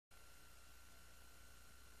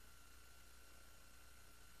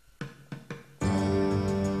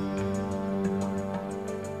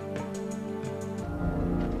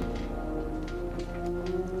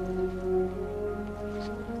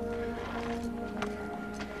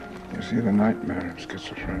See, the nightmare of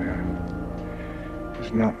schizophrenia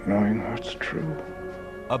is not knowing what's true.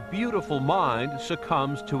 A beautiful mind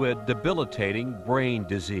succumbs to a debilitating brain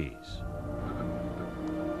disease.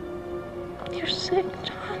 You're sick,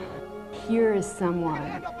 John. Here is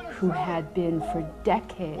someone who had been for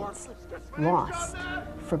decades lost,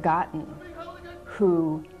 forgotten,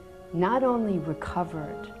 who not only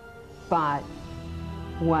recovered, but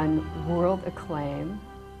won world acclaim.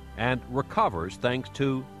 And recovers thanks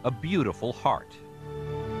to a beautiful heart.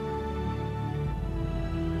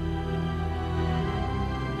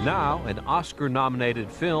 Now, an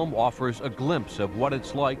Oscar-nominated film offers a glimpse of what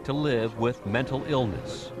it's like to live with mental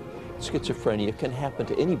illness. Schizophrenia can happen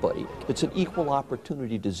to anybody. It's an equal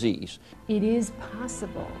opportunity disease. It is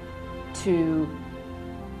possible to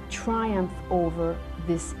triumph over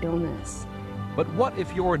this illness. But what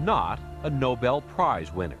if you're not a Nobel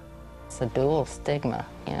Prize winner? It's a dual stigma,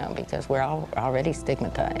 you know, because we're all already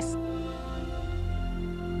stigmatized.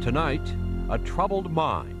 Tonight, A Troubled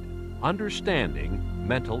Mind, Understanding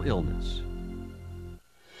Mental Illness.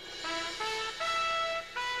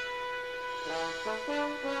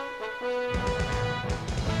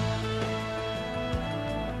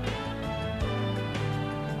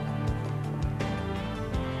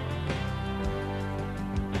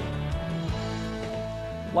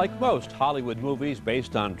 Like most Hollywood movies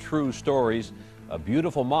based on true stories, A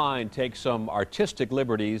Beautiful Mind takes some artistic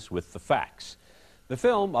liberties with the facts. The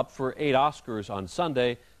film, up for 8 Oscars on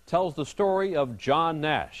Sunday, tells the story of John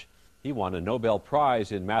Nash. He won a Nobel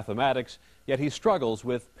Prize in mathematics, yet he struggles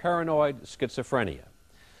with paranoid schizophrenia.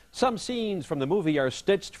 Some scenes from the movie are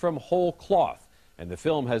stitched from whole cloth, and the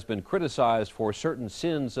film has been criticized for certain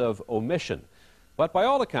sins of omission. But by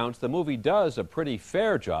all accounts, the movie does a pretty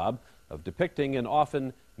fair job of depicting an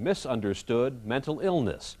often misunderstood mental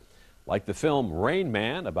illness. Like the film Rain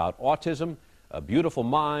Man about autism, A Beautiful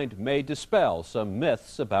Mind may dispel some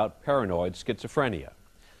myths about paranoid schizophrenia.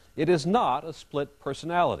 It is not a split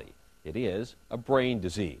personality. It is a brain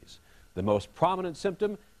disease. The most prominent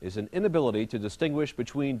symptom is an inability to distinguish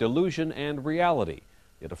between delusion and reality.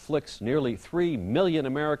 It afflicts nearly 3 million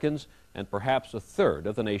Americans and perhaps a third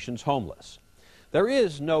of the nation's homeless. There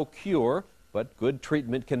is no cure, but good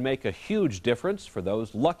treatment can make a huge difference for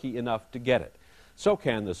those lucky enough to get it. So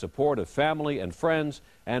can the support of family and friends,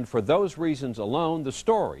 and for those reasons alone, the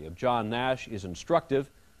story of John Nash is instructive,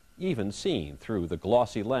 even seen through the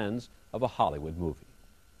glossy lens of a Hollywood movie.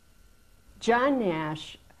 John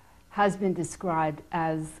Nash has been described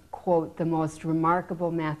as, quote, the most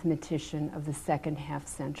remarkable mathematician of the second half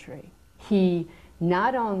century. He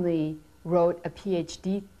not only wrote a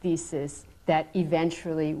PhD thesis that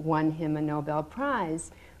eventually won him a Nobel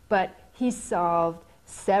Prize, but he solved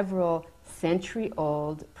several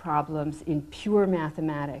century-old problems in pure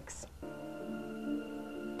mathematics.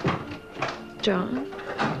 John?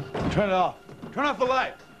 Turn it off. Turn off the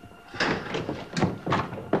light.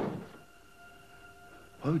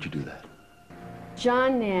 Why would you do that?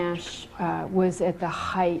 John Nash was at the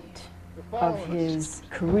height of his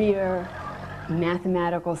career,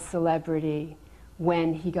 mathematical celebrity,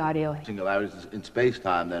 when he got ill. Singularities in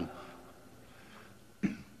space-time, then.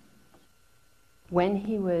 When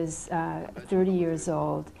he was 30 years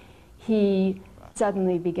old, he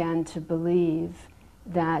suddenly began to believe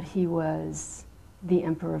that he was the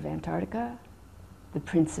Emperor of Antarctica, the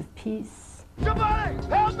Prince of Peace. Somebody,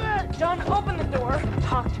 help me! John, open the door.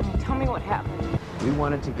 Talk to me. Tell me what happened. We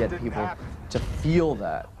wanted to get people to feel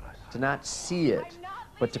that, to not see it,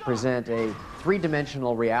 but to present a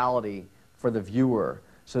three-dimensional reality for the viewer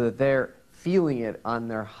so that they're feeling it on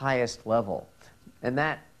their highest level. And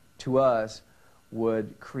that, to us,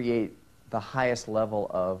 would create the highest level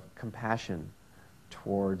of compassion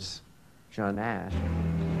towards John Nash.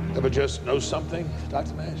 Ever just know something,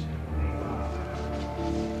 Dr. Nash?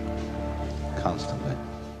 Constantly.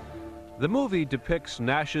 The movie depicts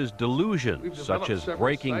Nash's delusions, such as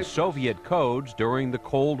breaking Soviet codes during the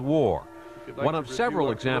Cold War, one of several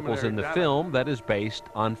examples in the film that is based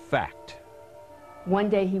on fact. One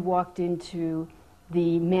day he walked into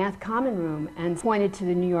the math common room and pointed to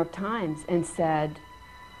the New York Times and said,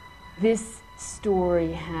 "This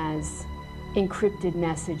story has encrypted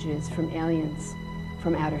messages from aliens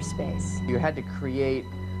from outer space." You had to create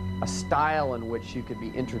a style in which you could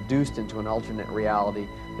be introduced into an alternate reality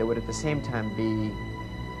that would at the same time be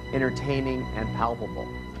entertaining and palpable.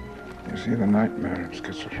 You see, the nightmare of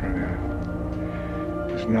schizophrenia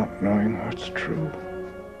is not knowing what's true.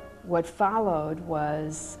 What followed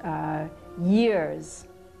was years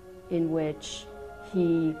in which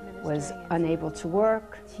he was unable to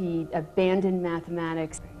work. He abandoned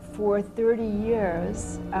mathematics. For 30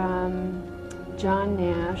 years, John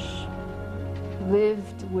Nash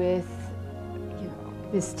lived with,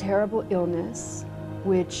 this terrible illness,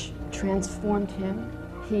 which transformed him.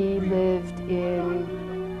 He lived in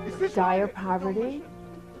dire poverty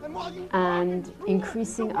and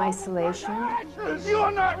increasing isolation. You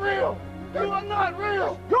are not real! You are not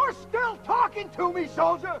real! You're still talking to me,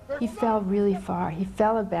 soldier! He fell really far. He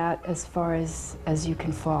fell about as far as you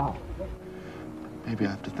can fall. Maybe I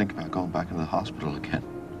have to think about going back into the hospital again.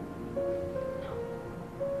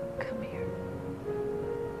 Come here.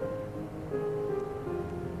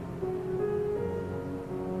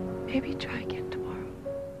 Maybe try again tomorrow.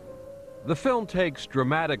 The film takes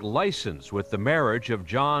dramatic license with the marriage of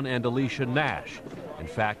John and Alicia Nash. In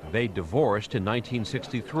fact, they divorced in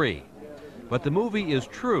 1963. But the movie is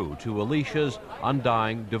true to Alicia's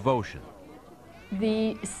undying devotion.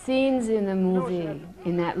 The scenes in the movie,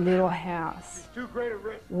 in that little house,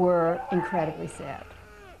 were incredibly sad.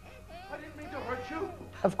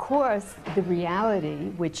 Of course, the reality,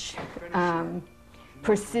 which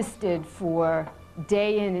persisted for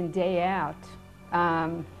day in and day out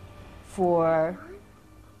for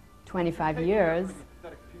 25 years,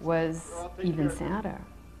 was even sadder,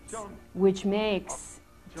 which makes,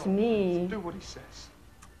 to me,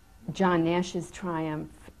 John Nash's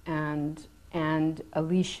triumph and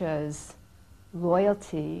Alicia's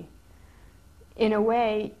loyalty, in a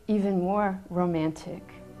way, even more romantic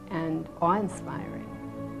and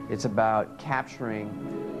awe-inspiring. It's about capturing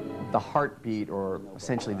the heartbeat, or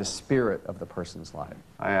essentially the spirit of the person's life.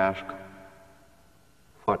 I ask,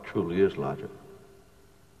 what truly is logic?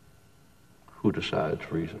 Who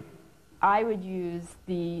decides reason? I would use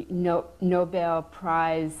the Nobel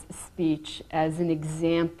Prize speech as an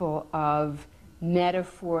example of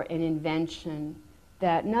metaphor and invention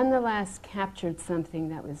that nonetheless captured something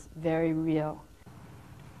that was very real.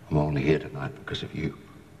 I'm only here tonight because of you.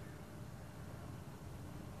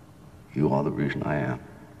 You are the reason I am.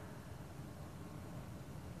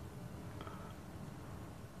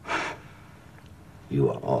 You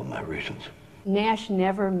are all my reasons. Nash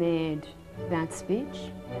never made that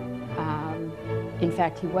speech. In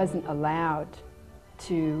fact, he wasn't allowed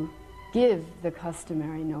to give the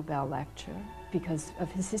customary Nobel lecture because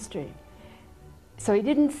of his history. So he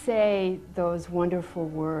didn't say those wonderful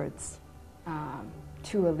words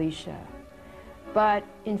to Alicia. But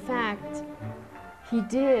in fact, he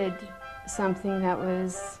did something that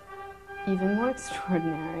was even more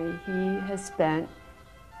extraordinary. He has spent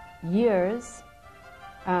years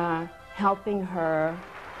helping her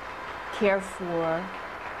care for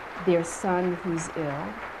their son who's ill.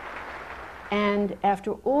 And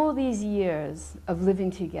after all these years of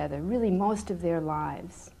living together, really most of their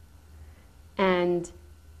lives, and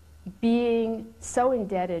being so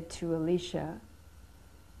indebted to Alicia,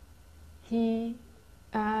 he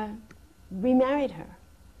remarried her.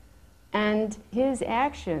 And his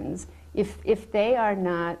actions, if they are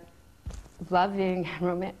not loving and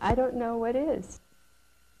romantic, I don't know what is.